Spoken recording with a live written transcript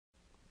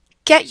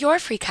Get your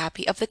free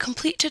copy of the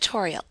complete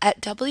tutorial at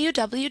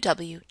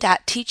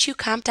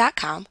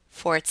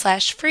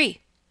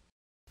www.teachucomp.com/free.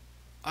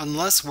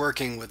 Unless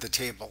working with a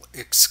table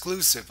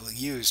exclusively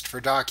used for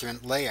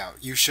document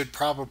layout, you should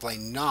probably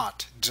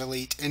not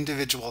delete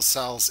individual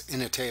cells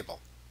in a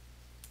table.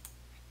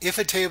 If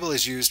a table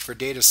is used for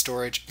data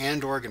storage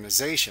and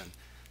organization,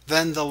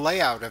 then the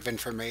layout of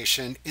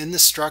information in the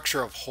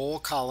structure of whole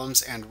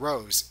columns and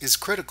rows is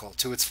critical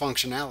to its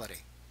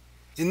functionality.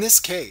 In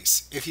this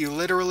case, if you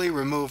literally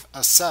remove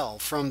a cell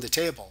from the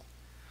table,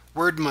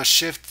 Word must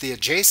shift the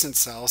adjacent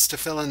cells to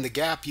fill in the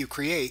gap you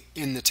create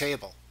in the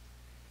table.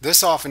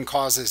 This often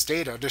causes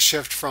data to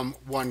shift from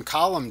one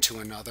column to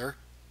another,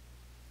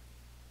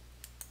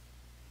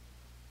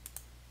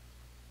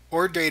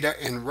 or data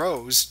in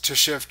rows to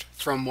shift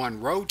from one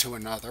row to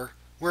another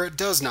where it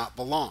does not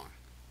belong.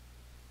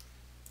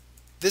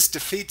 This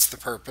defeats the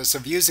purpose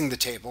of using the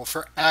table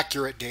for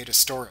accurate data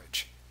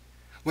storage.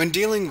 When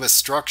dealing with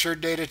structured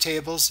data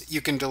tables,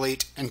 you can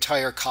delete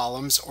entire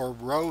columns or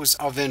rows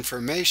of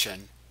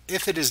information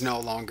if it is no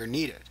longer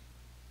needed.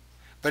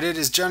 But it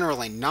is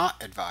generally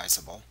not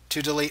advisable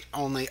to delete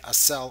only a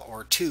cell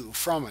or two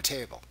from a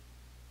table.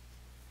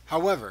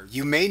 However,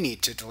 you may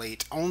need to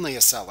delete only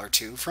a cell or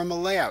two from a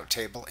layout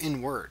table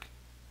in Word.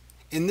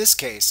 In this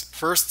case,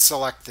 first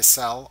select the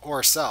cell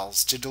or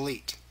cells to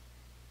delete.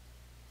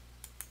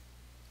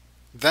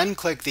 Then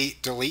click the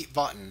Delete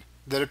button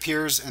that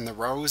appears in the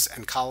Rows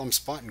and Columns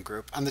button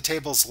group on the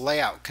table's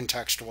Layout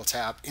contextual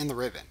tab in the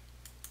ribbon.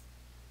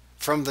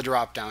 From the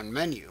drop-down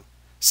menu,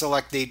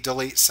 select the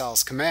Delete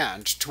Cells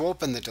command to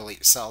open the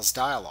Delete Cells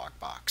dialog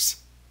box.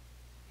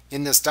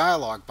 In this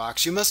dialog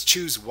box, you must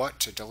choose what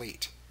to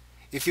delete.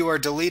 If you are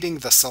deleting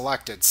the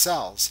selected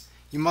cells,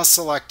 you must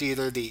select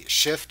either the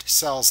Shift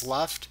Cells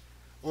Left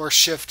or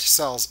Shift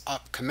Cells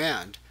Up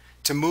command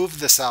to move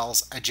the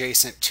cells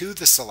adjacent to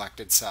the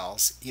selected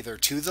cells either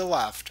to the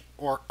left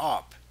or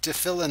up to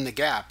fill in the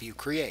gap you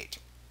create.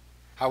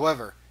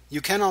 However,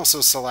 you can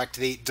also select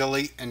the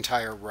Delete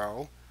Entire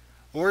Row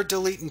or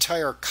Delete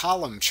Entire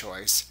Column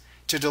choice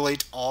to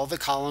delete all the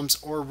columns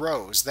or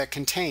rows that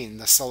contain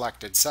the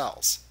selected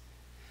cells.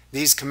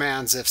 These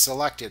commands, if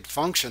selected,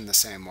 function the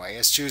same way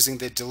as choosing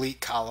the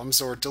Delete Columns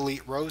or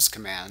Delete Rows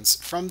commands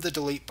from the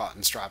Delete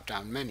button's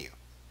drop-down menu.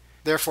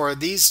 Therefore,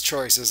 these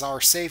choices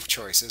are safe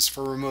choices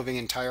for removing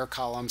entire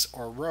columns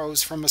or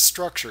rows from a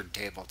structured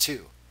table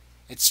too.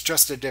 It's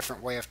just a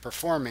different way of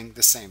performing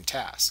the same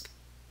task.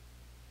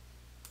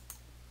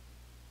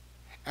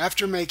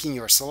 After making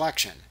your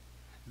selection,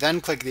 then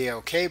click the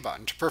OK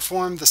button to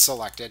perform the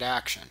selected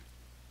action.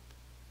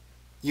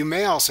 You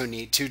may also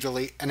need to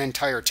delete an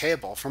entire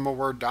table from a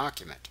Word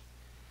document.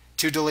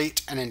 To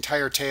delete an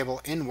entire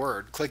table in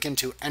Word, click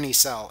into any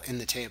cell in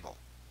the table.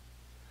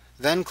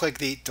 Then click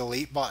the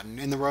Delete button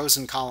in the Rows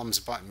and Columns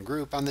button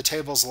group on the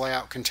table's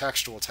Layout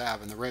contextual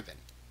tab in the ribbon.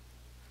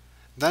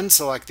 Then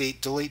select the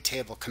Delete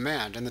Table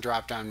command in the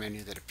drop-down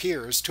menu that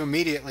appears to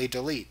immediately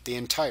delete the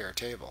entire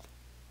table.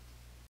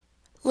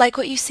 Like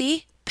what you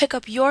see? Pick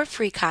up your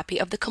free copy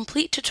of the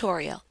complete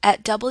tutorial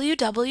at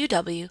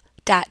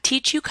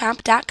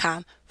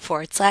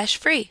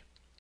www.teachucomp.com/free.